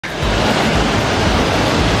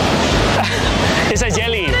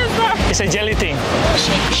It's a jelly thing.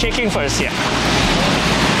 Shaking first, yeah.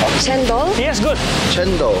 Cendol? Yes, good.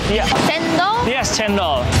 Cendol. Yeah. Cendol? Yes,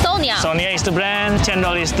 Cendol. Sonia. Sonia is the brand.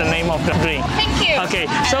 Cendol is the name of the drink. Thank you. Okay,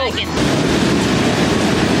 I so like it.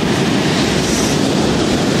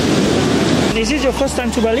 Is it your first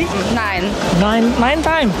time to Bali? 9. Nine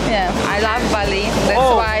time. Yeah, I love Bali. That's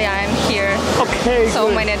Oh. why I'm here Okay.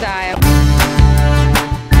 so good. many times.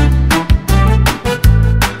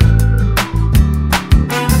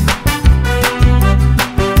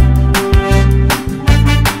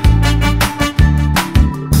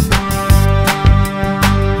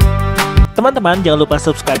 Teman-teman, jangan lupa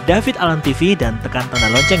subscribe David Alam TV dan tekan tanda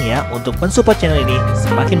lonceng ya untuk mensupport channel ini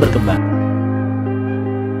semakin berkembang.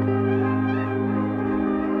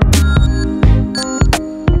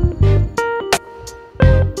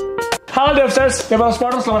 Halo Devsters, Devil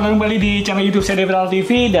Sport, selamat datang kembali di channel YouTube saya David Alam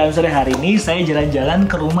TV. Dan sore hari ini saya jalan-jalan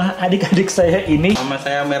ke rumah adik-adik saya ini. Nama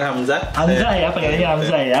saya Mer Hamzah. Hamzah ya, panggilannya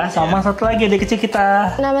Hamzah ya. Sama satu lagi adik kecil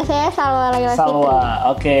kita. Nama saya Salwa lagi-lagi. Salwa,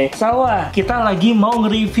 oke. Salwa, kita lagi mau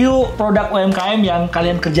nge-review produk UMKM yang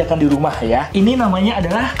kalian kerjakan di rumah ya. Ini namanya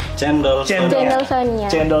adalah Cendol. Cendol Sonia.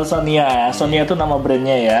 Cendol Sonia. Sonia itu nama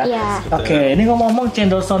brandnya ya. Iya. Oke, ini ngomong-ngomong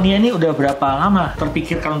Cendol Sonia ini udah berapa lama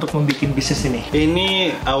terpikirkan untuk membuat bisnis ini?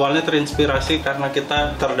 Ini awalnya terinspirasi karena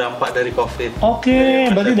kita terdampak dari COVID.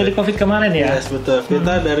 Oke, berarti dari COVID kemarin ya? Yes, betul.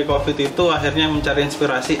 Kita dari COVID itu akhirnya mencari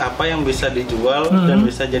inspirasi apa yang bisa dijual dan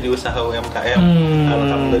bisa jadi usaha UMKM.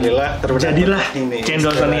 Alhamdulillah Jadilah ini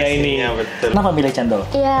Cendol Sonia ini. inspirasinya, betul. Kenapa milih cendol?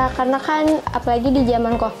 Iya, karena kan apalagi di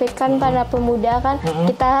zaman COVID kan para pemuda kan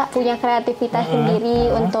kita punya kreativitas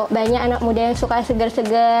sendiri untuk banyak anak muda yang suka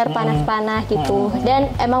segar-segar, panas-panas gitu.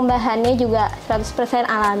 Dan emang bahannya juga 100%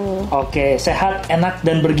 alami. Oke, sehat, enak,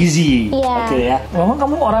 dan bergizi. Iya. Oke ya. Memang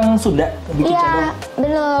kamu orang Sunda bikin cendol? Iya,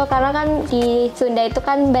 bener. Karena kan di Sunda itu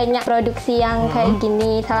kan banyak produksi yang kayak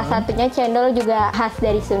gini. Salah satunya cendol juga khas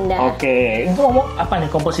dari Sunda. Oke, itu ngomong apa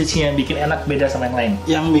nih komposisinya yang bikin enak beda sama yang lain?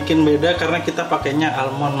 Yang bikin beda karena kita pakainya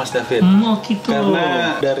almond, Mas David. Oh gitu.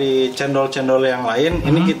 Karena dari cendol-cendol yang lain,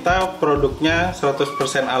 ini kita produknya 100%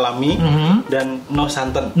 alami dan no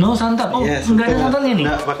santan. No santan? Oh, Yes, nggak ada betul. santannya nih?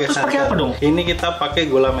 Nggak pakai Terus santan. pakai apa dong? Ini kita pakai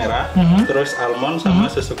gula merah, terus almond sama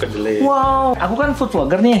susu kedelai. Wow, aku kan food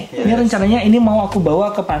vlogger nih. Ini rencananya ini mau aku bawa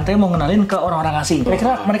ke pantai, mau kenalin ke orang-orang asing.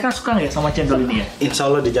 Kira-kira mereka suka nggak ya sama cendol ini ya? Insya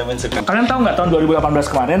Allah dijamin suka. Kalian tahu nggak tahun 2018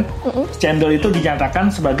 kemarin, cendol itu dinyatakan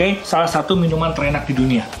sebagai salah satu minuman terenak di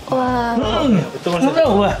dunia. Wah. Itu maksudnya.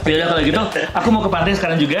 Wah, yaudah kalau gitu, aku mau ke pantai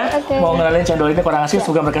sekarang juga. Oke. Mau kenalin cendol ini ke orang asing,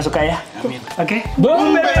 semoga mereka suka ya. Amin. Oke,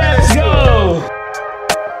 boom, let's go.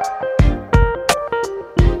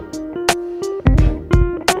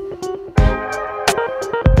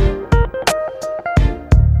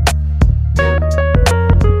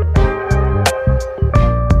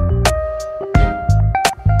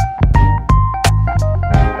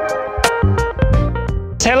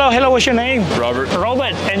 Hello, what's your name? Robert.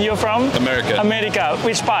 Robert, and you're from? America. America.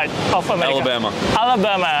 Which part of America? Alabama.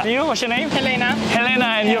 Alabama. You, what's your name? Helena.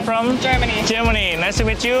 Helena, and you're from? Germany. Germany. Nice to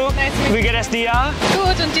meet you. Nice to meet We get SDR.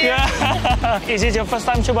 Good, and you? Yeah. Is it your first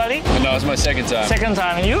time to Bali? No, it's my second time. Second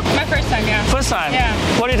time. And you? My first time, yeah. First time? Yeah.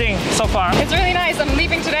 What do you think so far? It's really nice. I'm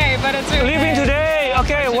leaving today, but it's really Leaving nice. today.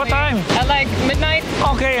 Okay, what time? At like midnight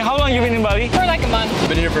Okay, how long you been in Bali? for like a month.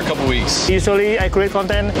 Been here for a couple weeks. Usually I create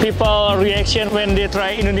content, people reaction when they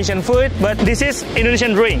try Indonesian food, but this is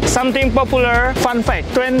Indonesian drink. Something popular, fun fact,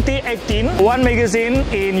 2018, one magazine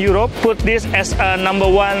in Europe put this as a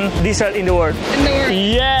 #1 dessert in the world. In the world.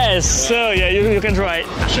 Yes, so yeah, you can try it.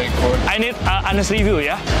 Shake for it. I need honest review,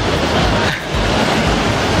 yeah?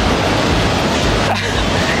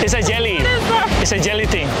 It's a jelly. It's a jelly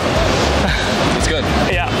thing. It's good.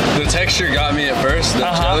 Yeah. The texture got me at first. The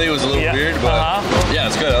jelly was a little Yeah. weird, but yeah,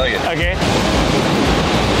 it's good. I like it. Okay.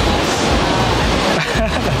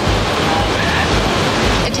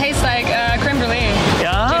 It tastes like creme brulee.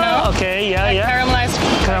 Yeah. Do you know? Okay. Yeah. Like Yeah. caramelized.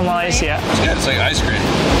 Caramelized. Yeah. It's good. It's like ice cream.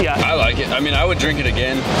 Yeah. I like it. I mean, I would drink it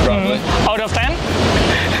again, probably. Out of 10?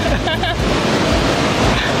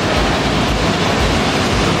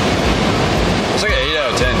 It's like an 8 out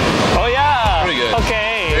of 10. Oh yeah. Pretty good.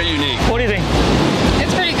 Okay. Very unique. What do you think?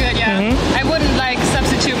 It's pretty good, yeah. I wouldn't like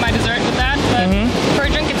substitute my dessert with that, but for a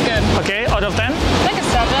drink, it's good. Okay. Out of 10? Like a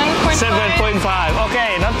 7.5. 7.5.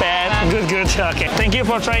 Okay, not bad. Good. Okay. Thank you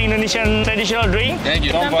for trying Indonesian traditional drink. Thank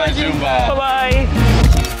you. Sampai jumpa. Bye-bye.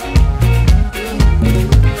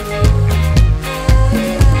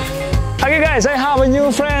 Okay guys, I have a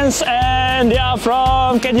new friends and they are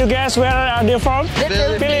from, can you guess where are they from?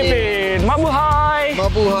 Philippines. Philippines. Mabuhay.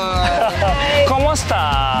 Mabuhay. ¿Cómo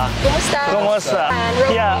está? ¿Cómo está?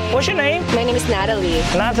 Yeah. What's your name? My name is Natalie.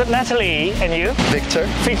 Natalie. And you? Victor.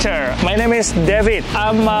 Victor. My name is David.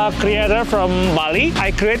 I'm a creator from Bali.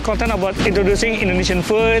 I create content about introducing Indonesian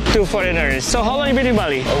food to foreigners. So how long have you been in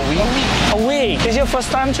Bali? A week. A week. Is your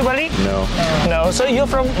first time to Bali? No. No. So you're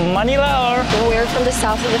from Manila or? We're from the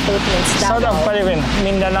south of the Philippines. South of Philippines.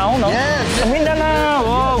 Mindanao, no? Yes. Mindanao.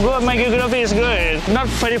 Oh, good. My geography is good. Not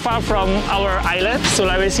very far from our island,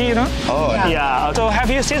 Sulawesi, you know? Oh. Yeah. So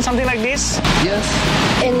have you seen something like this? Yes.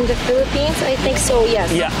 In the Philippines, I think so,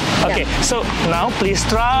 yes. Yeah. Okay. So now please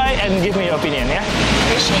try and give me your opinion, yeah?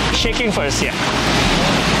 Shaking first, yeah.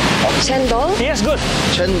 Cendol? Yes, good.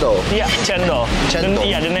 Cendol. Yeah, Cendol. Cendol.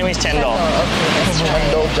 Yeah, the name is Cendol.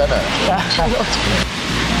 Cendol Jana.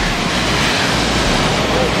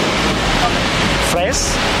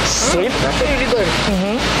 Fresh, sweet. Really good.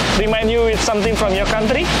 Remind you with something from your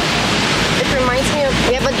country? It reminds me of,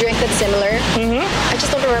 we have a drink that's similar. I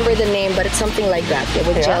just don't remember the name, but it's something like that. Yeah,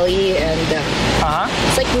 with jelly and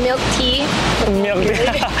it's like milk tea. Milk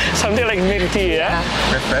tea. Something like milk tea, yeah?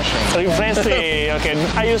 Refreshing. Refreshing. Okay.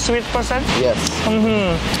 Are you a sweet person? Yes.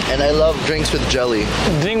 And I love drinks with jelly.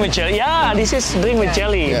 Drink with jelly. Yeah, this is drink with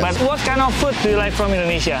jelly. Yes. But what kind of food do you like from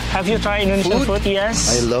Indonesia? Have you tried Indonesian food?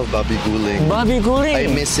 Yes. I love babi guling. Babi guling. I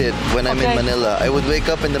miss it when I'm in Manila. I would wake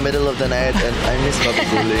up in the middle of the night and I miss babi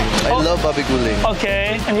guling. I love babi guling.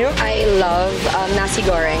 Okay. And you? I love nasi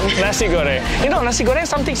goreng. Nasi goreng. You know, nasi goreng is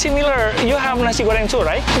something similar. You have nasi goreng too,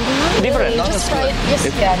 right? Different. You just try it.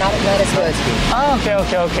 Yeah, not as good. Ah,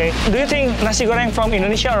 okay. Do you think nasi goreng from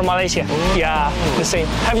Indonesia or Malaysia? Yeah, the same.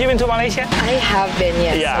 Have you been to Malaysia? I have been,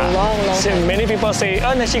 yes. Yeah. A long So time. many people say,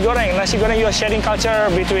 oh, nasi goreng. Nasi goreng, you are sharing culture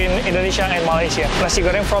between Indonesia and Malaysia. Nasi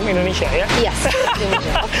goreng from Indonesia, yeah? Yes,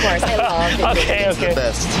 Indonesia. Of course, I love it. Okay. It's the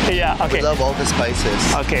best. Yeah, I okay. love all the spices.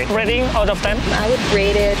 Okay. Rating out of 10? I would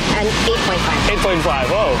rate it an 8.5. 8.5.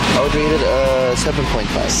 Oh, I would rate it 7.5.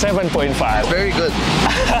 7.5. Very good.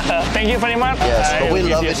 Thank you very much. Yes, I but we will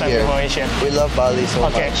give love you it some here. information. We love Bali so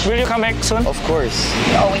Okay. much. Will you come back soon? Of course.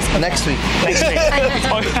 Always Next week. Next week.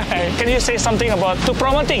 Okay. Can you say something about to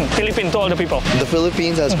promoting Philippines to all the people? The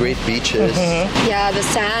Philippines has great beaches. Yeah, the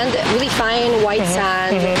sand, really fine white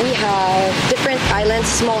sand. We have different islands,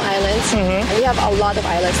 small islands. And we have a lot of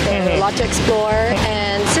islands there, a lot to explore,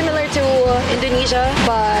 and similar to Indonesia,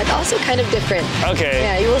 but also kind of different. Okay.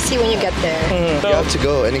 Yeah, you will see when you get there. You have to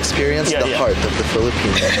go and experience Yeah, the yeah. heart of the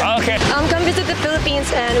Philippines. Okay. Come visit the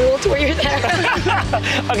Philippines and we will tour you there.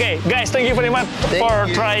 Okay, guys, thank you very much for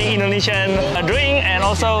trying Indonesian drink and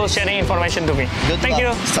also sharing information to me. Good Thank luck.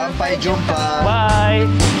 you. Sampai jumpa. Bye.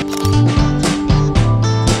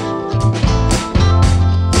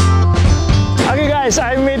 Okay, guys,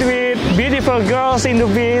 I met with beautiful girls in the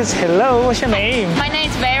beach. Hello, what's your name? My name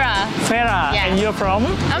is Vera. Farah. Yeah. And you're from?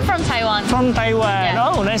 I'm from Taiwan. From Taiwan. Yeah.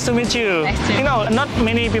 Oh, nice to meet you. Nice to- You know, not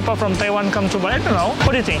many people from Taiwan come to Bali. I don't know.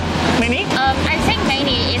 What do you think? Many? I think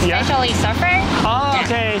many, Yeah. especially surfer. Oh, Yeah.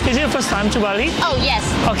 okay. Is it your first time to Bali? Oh, yes.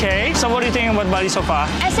 Okay. So what do you think about Bali so far?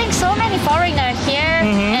 I think so many foreigners here,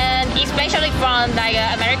 and especially from like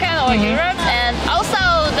America or Europe, and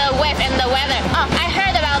also the wave and the weather. Oh, I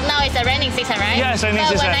heard about now it's a raining season, right? Yes, raining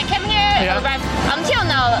so season. when I came here, Yeah. until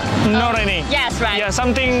now, No raining. Yes, right. Yeah,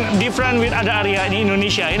 something different with other area in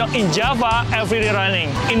Indonesia. You know, in Java, every day raining.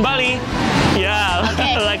 In Bali, yeah,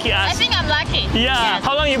 Okay. lucky I us. think I'm lucky. Yeah.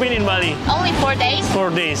 How long you been in Bali? Only 4 days. 4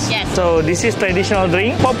 days. Yes. So this is traditional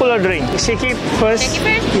drink, popular drink. Shake it first. Shake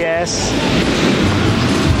it first? Yes.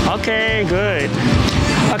 Okay, good.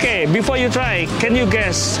 Okay, before you try, can you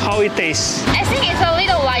guess how it tastes? I think it's a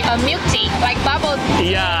little like a milk tea, like bubble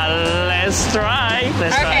tea. Yeah, let's try.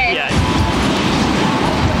 Let's try. Okay. Yeah.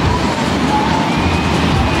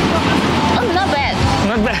 Oh, not bad.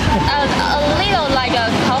 Not bad. A little like a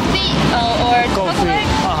coffee or Coffee. chocolate.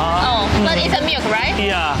 Uh-huh. Oh, but it's a milk, right?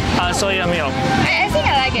 Yeah, soya milk I think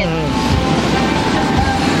I like it.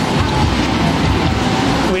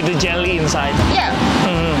 with the jelly inside. Yeah.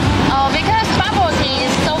 Because bubble tea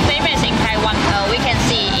is so famous in Taiwan, we can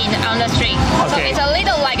see on the street. So Okay. it's a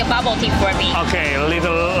little like a bubble tea for me. Okay, a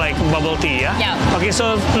little like bubble tea, yeah? Yeah. Okay,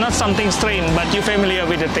 so not something strange, but you're familiar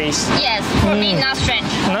with the taste. Yes, for me not strange.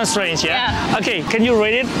 Not strange, yeah? Yeah. Okay, can you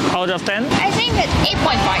rate it out of 10? I think it's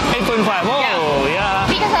 8.5. 8.5. Oh, yeah.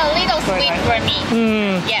 Because a little sweet Right. for me.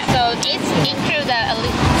 Yeah, so it's include a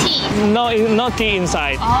little tea. No tea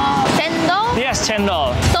inside. Cendol? Yes,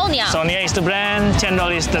 Cendol. Sonia. Sonia is the brand,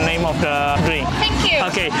 Cendol is the name of the drink. Thank you.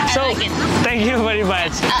 Okay, I so like it. thank you very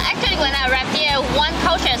much. Actually, when I arrived here, one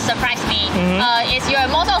culture surprised me. It's your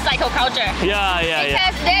motorcycle culture. Yeah.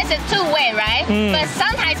 Because there's a two way, right? But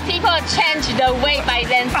sometimes people change the way by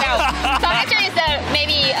themselves. So actually, it's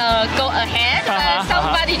maybe go ahead, but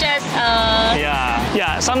somebody just.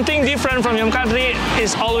 Yeah. Something different from your country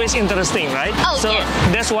is always interesting, right? Oh, so yes.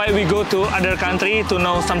 that's why we go to other country to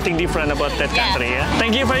know something different about that country. Yeah.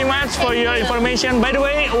 Thank you very much for your information. By the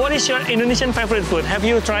way, what is your Indonesian favorite food? Have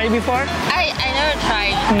you tried before? I never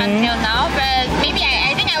tried until now, but maybe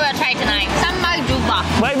I think I will try tonight. Sambal jumba.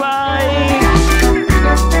 Bye bye.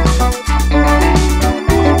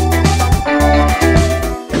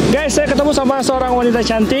 Guys, saya ketemu sama seorang wanita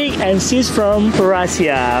cantik and she's from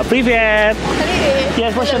Russia. Привет.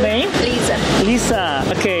 Yes, what's your name? Lisa. Lisa.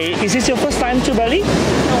 Okay, is this your first time to Bali?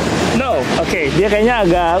 No. Okay, dia kayaknya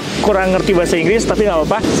agak kurang ngerti bahasa Inggris, tapi nggak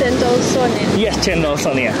apa-apa. Cendol Sonia. Yes, Cendol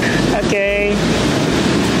Sonia. Okay.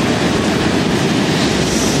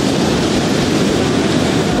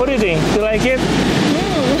 What do you think? Do you like it?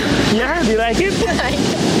 Yeah, do you like it?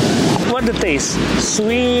 What the taste?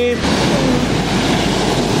 Sweet.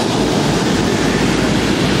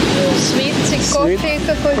 Sweet, coffee,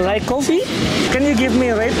 Like coffee? Can you give me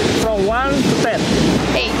a rate from 1 to 10?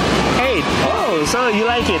 8. Oh, so you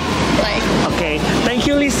like it? Like. Okay. Thank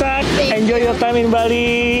you, Lisa. Enjoy your time in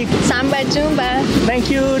Bali. Sampai jumpa. Thank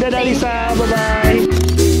you. Dadah, Lisa. Bye-bye.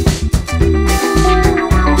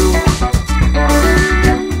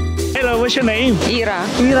 Hello, what's your name? Ira.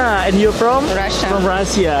 Ira, and you're from? Russia. From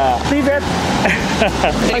Russia. Привет.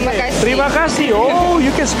 Terima kasih. Terima kasih. Oh,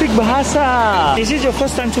 you can speak bahasa. Is it your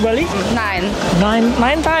first time to Bali? 9.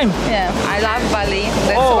 Nine time. Yeah, I love Bali.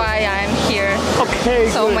 That's why I'm here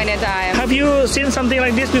Okay. so good. many times. Have you seen something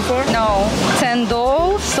like this before? No,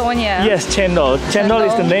 Cendol, Sonia. Yes, Cendol. Cendol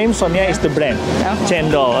is the name, Sonia is the brand.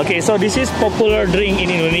 Cendol. Okay, so this is popular drink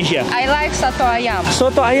in Indonesia. I like soto ayam.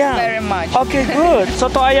 Soto ayam. Very much. Okay, good.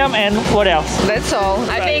 Soto ayam and what else? That's all.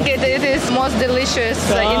 I think it is most delicious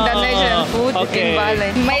Indonesian food in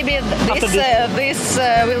Bali. Maybe this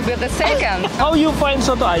will be the second. How you find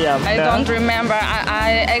soto ayam? I don't remember.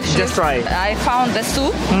 I actually Just try. I found the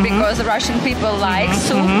soup because Russian people like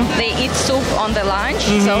soup. They eat soup on the lunch.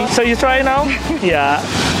 So you try now? Yeah.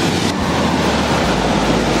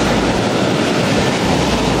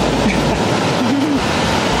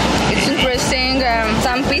 It's interesting.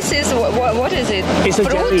 Some pieces. What is it? It's a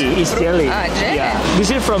Fruit? jelly. It's jelly. Jelly. Yeah. This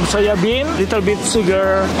is from soya bean, little bit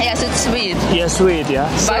sugar. Yes, it's sweet. Yeah, sweet. Yeah.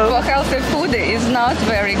 But for healthy food, it's not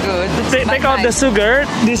very good. Take out the sugar.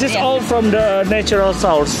 This is all from the natural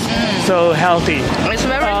source. So healthy. It's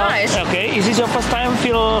very nice. Okay. Is this your first time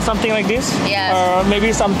feel something like this? Yes. Or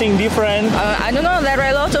maybe something different? I don't know. There are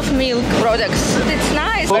a lot of milk products. It's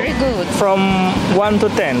nice. Very good. From 1 to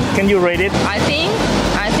 10, can you rate it? I think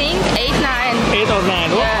 8, 9. 8 or 9.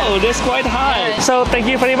 Yeah. Wow, that's quite high. Yeah. So thank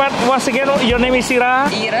you very much. Once again, your name is Ira.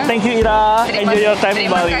 Ira. Thank you, Ira. Enjoy your time in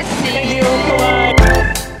Terima Bali. kasih. Thank you. Bye.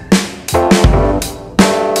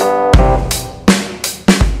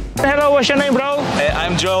 Hello, what's your name, bro? Hey,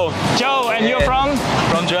 I'm Joe. Joe, and you're from?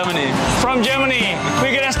 From Germany. From Germany.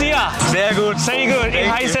 Wie geht es dir? Sehr gut. Sehr gut. Ich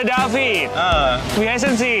Thank heiße David. Wie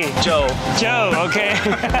heißen Sie? Joe. Joe, okay.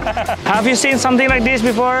 Have you seen something like this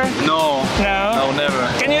before? No. No? No, never.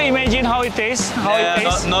 Can you imagine how it tastes? How it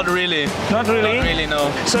tastes? Not really. Not really? Not really,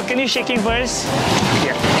 no. So can you shake it first?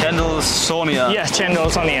 Yeah. Cendol Sonia. Yes,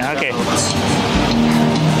 Cendol Sonia. Okay.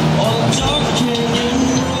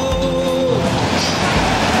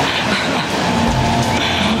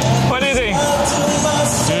 What do you think?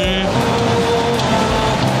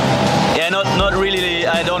 Yeah, not really.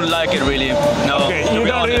 I don't like it really. No. Okay, to you be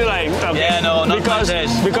don't really honest. like. Okay. Yeah, no, not my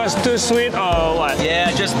taste. Because too sweet or what?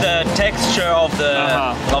 Yeah, just the texture of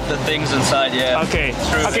the things inside. Yeah. Okay.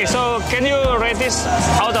 True. Okay. So can you rate this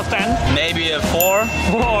out of 10? Maybe a 4.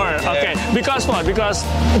 4. Okay. Because what? Because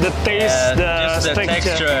the taste, just the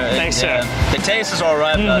texture. Texture. Yeah. The taste is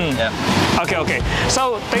alright, but yeah. Okay. Okay.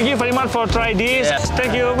 So thank you very much for trying this. Yeah.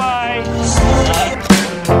 Thank you. Bye.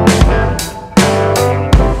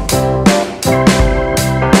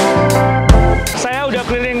 Saya udah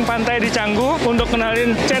keliling pantai di Canggu untuk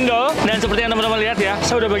kenalin cendol, dan seperti yang teman-teman lihat ya,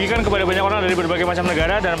 saya udah bagikan kepada banyak orang dari berbagai macam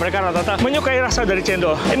negara dan mereka rata-rata menyukai rasa dari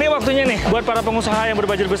cendol. Ini waktunya nih buat para pengusaha yang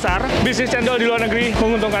berbudget besar, bisnis cendol di luar negeri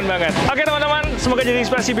menguntungkan banget. Oke teman-teman, semoga jadi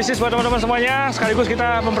inspirasi bisnis buat teman-teman semuanya. Sekaligus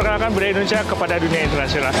kita memperkenalkan budaya Indonesia kepada dunia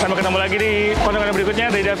internasional. Sampai ketemu lagi di konten berikutnya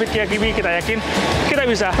dari David Kiyakibi. Kita yakin kita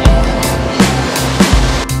bisa.